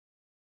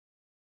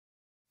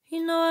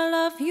You know I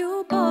love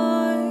you,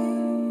 boy,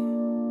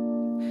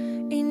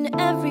 in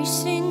every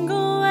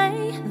single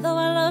way. Though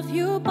I love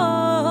you, boy,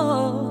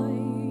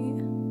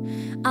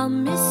 I'll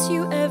miss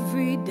you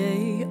every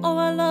day. Oh,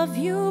 I love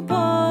you,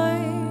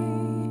 boy.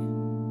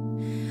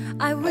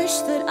 I wish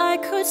that I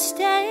could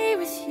stay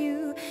with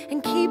you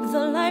and keep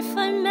the life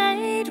I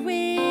made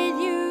with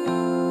you.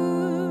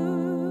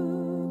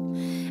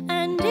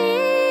 And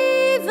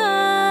even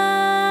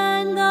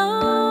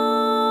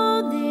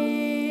though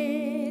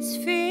this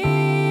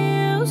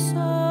feels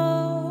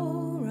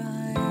so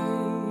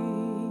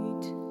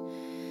right,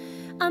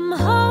 I'm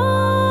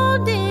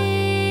holding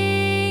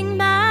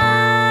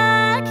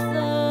back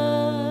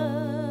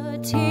the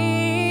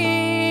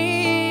tears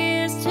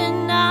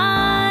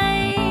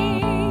tonight.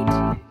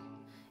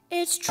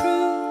 It's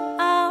true,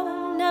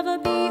 I'll never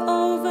be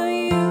over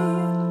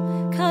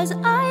you, 'cause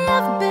I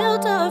have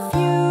built a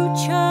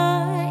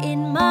future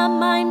in my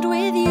mind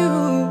with you.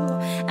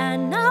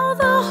 And now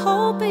the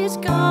hope is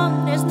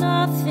gone, there's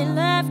nothing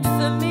left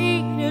for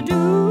me to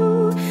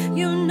do.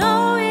 You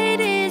know it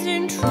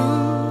isn't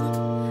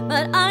true,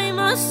 but I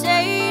must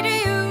say to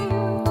you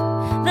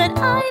that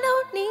I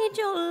don't need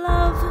your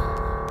love.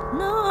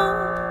 No,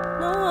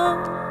 no,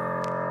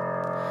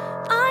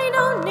 I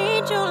don't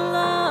need your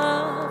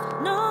love.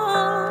 No,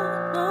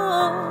 no,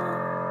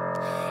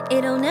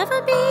 it'll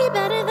never be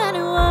better than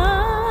it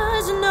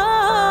was. No,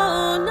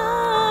 no,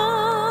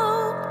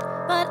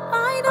 but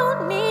I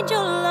don't need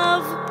your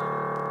love.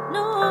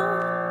 No,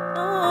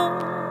 no,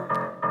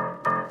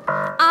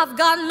 I've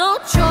got no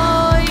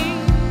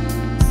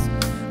choice.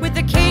 With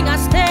the king I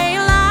stay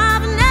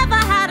alive, never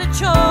had a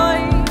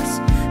choice.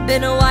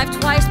 Been a wife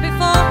twice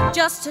before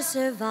just to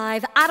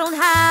survive. I don't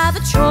have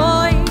a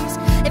choice.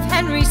 If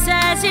Henry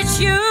says it's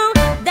you,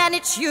 then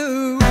it's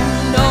you.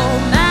 No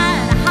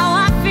matter how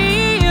I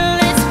feel,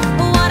 it's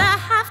what I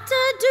have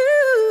to do.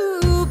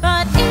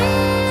 But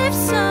if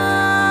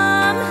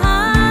somehow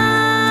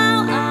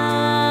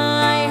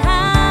I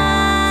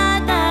had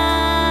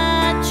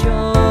that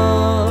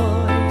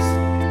choice,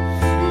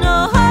 no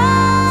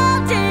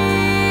holding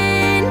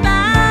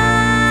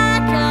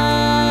back,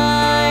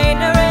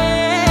 I'd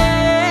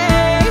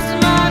raise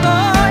my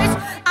voice.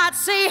 I'd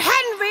say,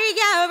 Henry,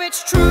 yeah,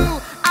 it's true,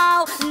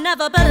 I'll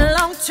never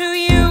belong to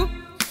you,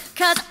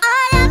 'cause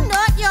I am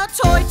not your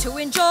toy to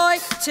enjoy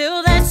till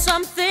there's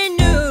something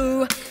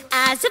new.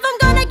 As if I'm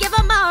gonna give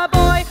up my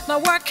boy, my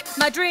work,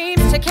 my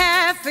dreams to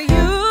care for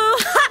you.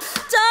 Ha!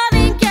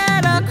 Darling,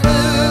 get a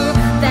clue,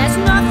 there's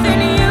nothing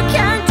you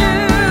can do.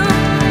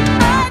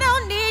 I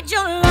don't need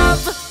your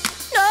love.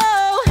 No,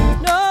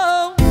 no,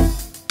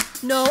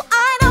 no,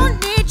 I don't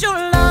need your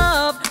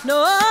love.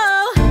 No,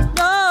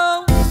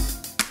 no,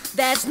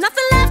 there's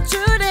nothing left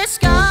to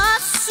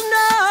discuss.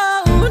 No,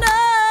 no,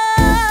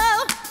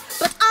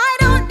 but I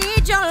don't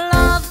need your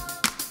love.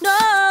 No,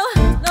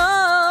 no.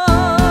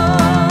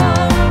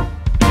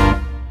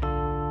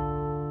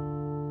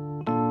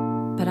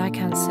 But I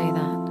can't say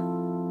that.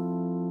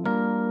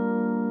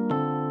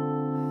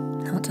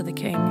 Not to the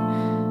king.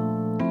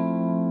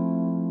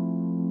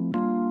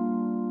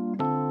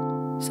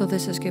 So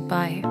this is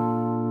goodbye.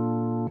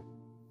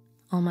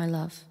 All my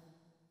love,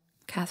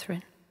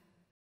 Katherine.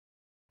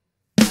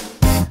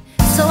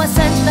 So I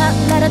sent that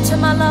letter to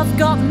my love,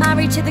 got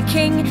married to the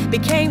king,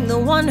 became the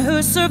one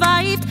who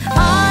survived.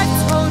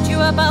 I've told you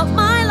about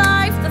my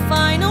life, the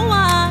final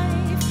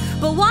wife.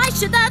 But why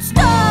should that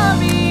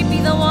story be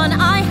the one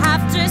I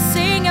have to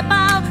sing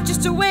about?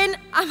 Just to win,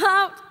 I'm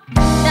out.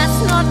 That's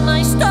not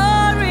my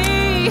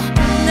story.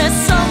 There's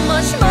so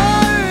much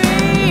more.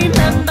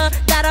 Remember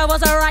that I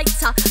was a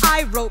writer.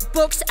 I wrote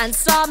books and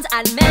psalms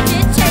and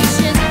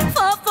meditations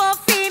for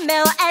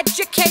female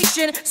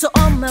education, so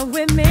all my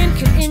women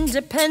can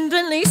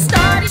independently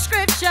study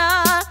scripture.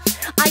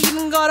 I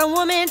even got a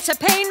woman to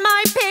paint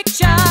my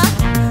picture.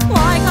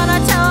 Why can't I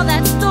tell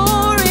that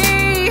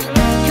story?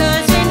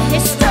 'Cause in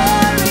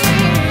history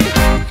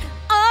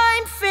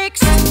I'm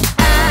fixed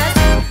as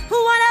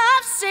one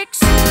of six,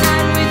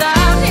 and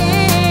without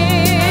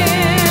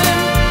him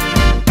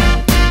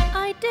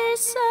I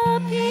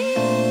disappear.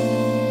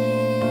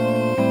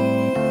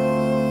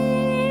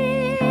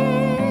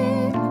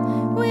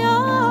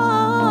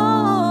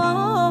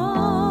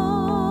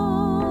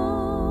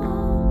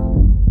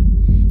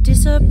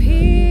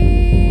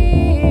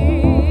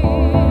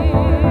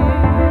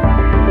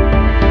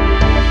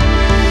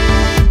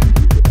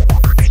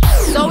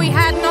 So we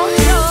had no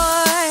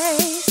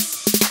choice,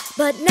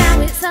 but now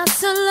it's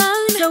us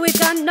alone. So we've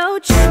got no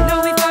choice.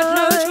 No, we've got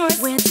no choice.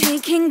 We're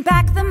taking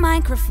back the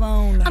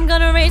microphone. I'm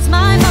gonna raise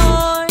my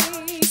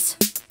voice.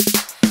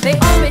 They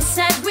always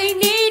said we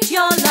need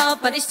your love,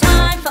 but it's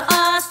time for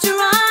us to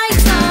rise.